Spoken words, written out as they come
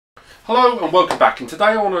Hello and welcome back, and today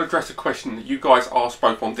I want to address a question that you guys asked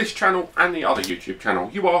both on this channel and the other YouTube channel.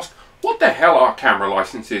 You asked, what the hell are camera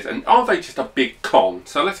licenses and are they just a big con?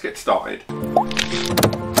 So let's get started.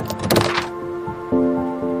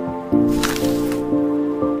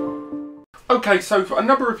 Okay, so for a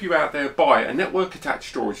number of you out there buy a network attached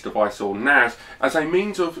storage device, or NAS, as a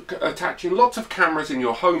means of attaching lots of cameras in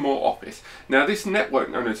your home or office. Now this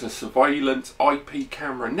network, known as a surveillance IP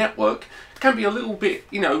camera network, can be a little bit,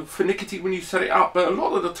 finicky when you set it up, but a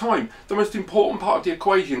lot of the time the most important part of the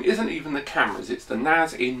equation isn't even the cameras, it's the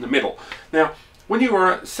NAS in the middle. Now, when you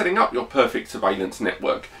are setting up your perfect surveillance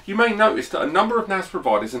network, you may notice that a number of NAS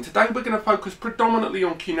providers, and today we're going to focus predominantly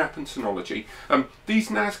on QNAP and Synology, these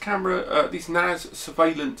NAS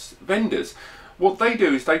surveillance vendors, what they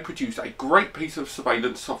do is they produce a great piece of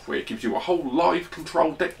surveillance software. It gives you a whole live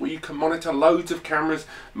control deck where you can monitor loads of cameras,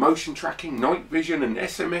 motion tracking, night vision and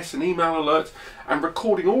SMS and email alerts, and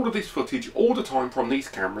recording all of this footage all the time from these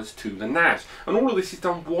cameras to the NAS. And all of this is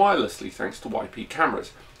done wirelessly thanks to IP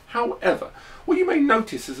cameras. However, what you may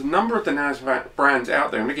notice is a number of the NAS brands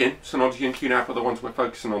out there, and again, Synology and QNAP are the ones we're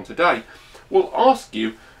focusing on today, will ask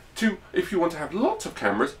you to, if you want to have lots of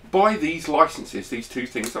cameras, buy these licenses, these two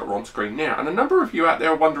things that are on screen now. And a number of you out there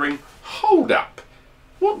are wondering, hold up,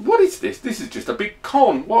 what is this? This is just a big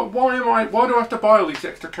con. Why do I have to buy all these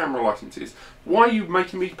extra camera licenses? Why are you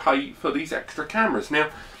making me pay for these extra cameras? Now,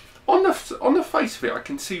 on the face of it, I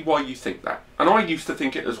can see why you think that. And I used to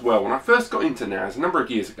think it as well. When I first got into NAS a number of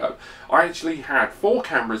years ago, I actually had 4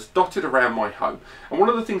 cameras dotted around my home. And one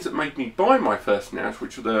of the things that made me buy my first NAS,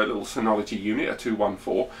 which was the little Synology unit, a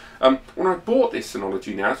 214, when I bought this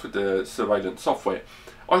Synology NAS with the surveillance software,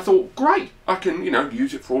 I thought, great, I can,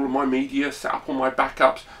 use it for all of my media, set up all my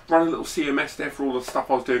backups, run a little CMS there for all the stuff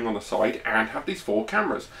I was doing on the side, and have these 4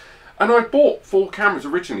 cameras. And I bought 4 cameras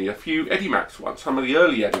originally, a few Edimax ones, some of the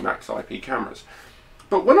early Edimax IP cameras.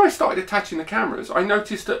 But when I started attaching the cameras, I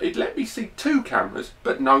noticed that it let me see 2 cameras,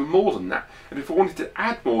 but no more than that. And if I wanted to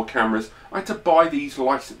add more cameras, I had to buy these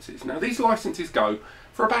licenses. Now these licenses go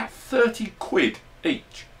for about 30 quid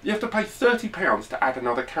each. You have to pay £30 to add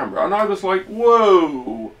another camera. And I was like,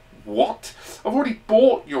 whoa, what? I've already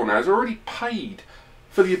bought your NAS, I've already paid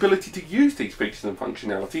for the ability to use these features and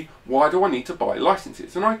functionality. Why do I need to buy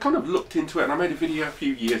licenses? And I kind of looked into it, and I made a video a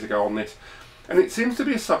few years ago on this, and it seems to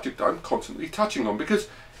be a subject that I'm constantly touching on because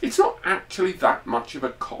it's not actually that much of a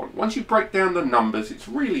con. Once you break down the numbers, it's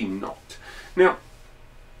really not. Now,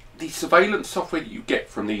 the surveillance software that you get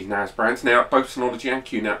from these NAS brands, now both Synology and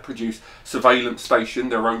QNAP produce Surveillance Station,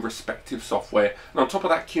 their own respective software, and on top of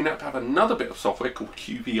that QNAP have another bit of software called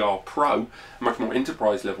QVR Pro, a much more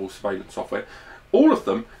enterprise level surveillance software. All of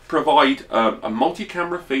them provide a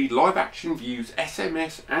multi-camera feed, live action views,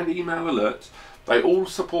 SMS and email alerts. They all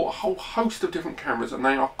support a whole host of different cameras and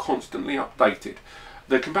they are constantly updated.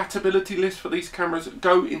 The compatibility list for these cameras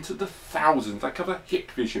go into the thousands. They cover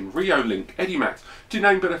Hikvision, Reolink, Edimax, to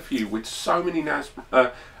name but a few, with so many NAS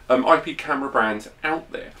IP camera brands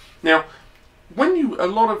out there. Now, a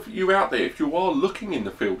lot of you out there, if you are looking in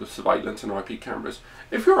the field of surveillance and IP cameras,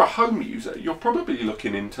 if you're a home user, you're probably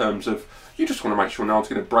looking in terms of, you just want to make sure no one's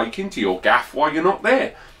going to break into your gaff while you're not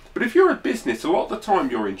there. But if you're a business, a lot of the time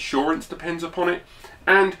your insurance depends upon it,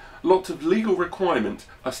 and lots of legal requirements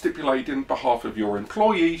are stipulated on behalf of your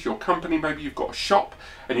employees, your company. Maybe you've got a shop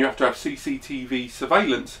and you have to have CCTV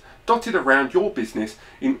surveillance dotted around your business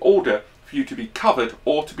in order for you to be covered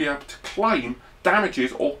or to be able to claim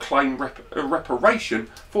damages or claim reparation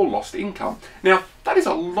for lost income. Now, that is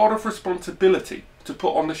a lot of responsibility to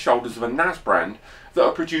put on the shoulders of a NAS brand that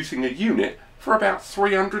are producing a unit for about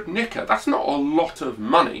 300 nicker. That's not a lot of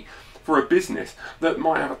money for a business that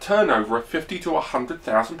might have a turnover of £50,000 to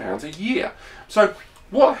 £100,000 a year. So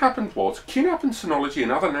what happened was QNAP and Synology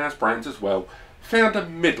and other NAS brands as well found a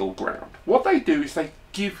middle ground. What they do is they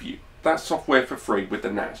give you that software for free with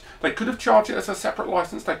the NAS. They could have charged it as a separate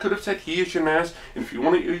license. They could have said, here's your NAS, and if you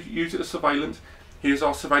want to use it as surveillance, here's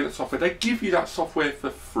our surveillance software. They give you that software for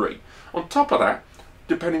free. On top of that,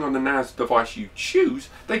 depending on the NAS device you choose,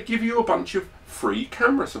 they give you a bunch of free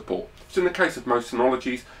camera support. So in the case of most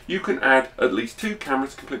Synologies, you can add at least 2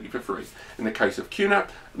 cameras completely for free. In the case of QNAP,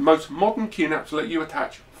 most modern QNAPs let you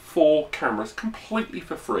attach 4 cameras completely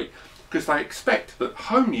for free, because they expect that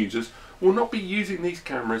home users will not be using these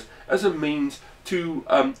cameras as a means to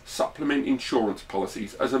supplement insurance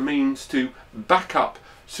policies, as a means to back up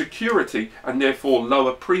security and therefore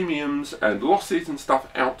lower premiums and losses and stuff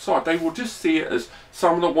outside. They will just see it as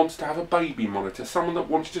someone that wants to have a baby monitor, someone that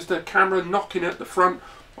wants just a camera knocking at the front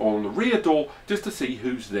or on the rear door just to see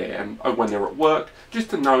who's there, and when they're at work,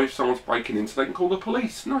 just to know if someone's breaking in so they can call the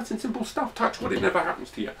police. Nice and simple stuff. Touch wood, it never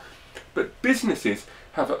happens to you. But businesses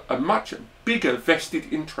have a much bigger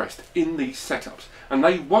vested interest in these setups, and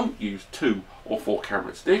they won't use 2 or 4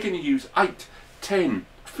 cameras. They're going to use 8, 10,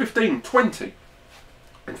 15, 20.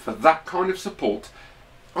 And for that kind of support,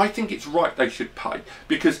 I think it's right they should pay,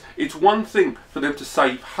 because it's one thing for them to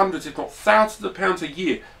save hundreds if not thousands of pounds a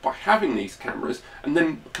year by having these cameras and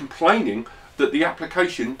then complaining that the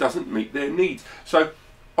application doesn't meet their needs. So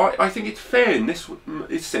I think it's fair in this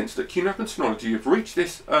sense that QNAP and Synology have reached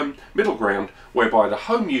this middle ground whereby the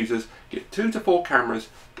home users get 2 to 4 cameras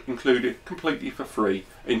included completely for free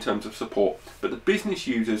in terms of support, but the business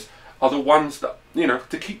users are the ones that, you know,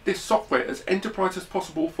 to keep this software as enterprise as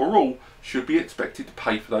possible for all, should be expected to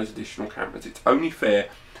pay for those additional cameras. It's only fair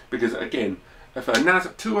because, again, if a NAS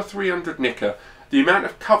at 200 or 300 nicker, the amount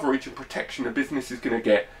of coverage and protection a business is going to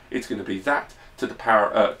get, it's going to be that to the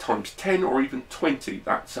power times 10 or even 20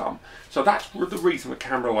 that sum. So that's the reason the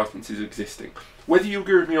camera license is existing. Whether you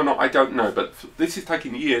agree with me or not, I don't know, but this is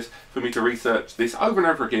taking years for me to research this over and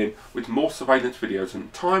over again with more surveillance videos,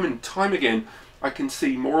 and time again I can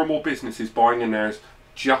see more and more businesses buying a NAS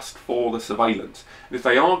just for the surveillance. And if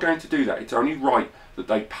they are going to do that, it's only right that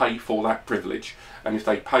they pay for that privilege. And if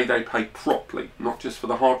they pay properly, not just for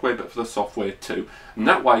the hardware but for the software too. And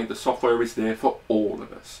that way the software is there for all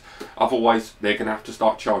of us. Otherwise they're going to have to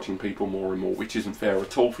start charging people more and more, which isn't fair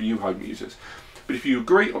at all for you home users. But if you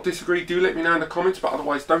agree or disagree, do let me know in the comments. But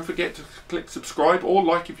otherwise, don't forget to click subscribe or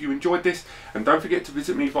like if you enjoyed this. And don't forget to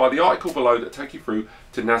visit me via the article below that take you through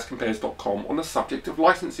to nascompares.com on the subject of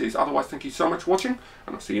licenses. Otherwise, thank you so much for watching,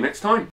 and I'll see you next time.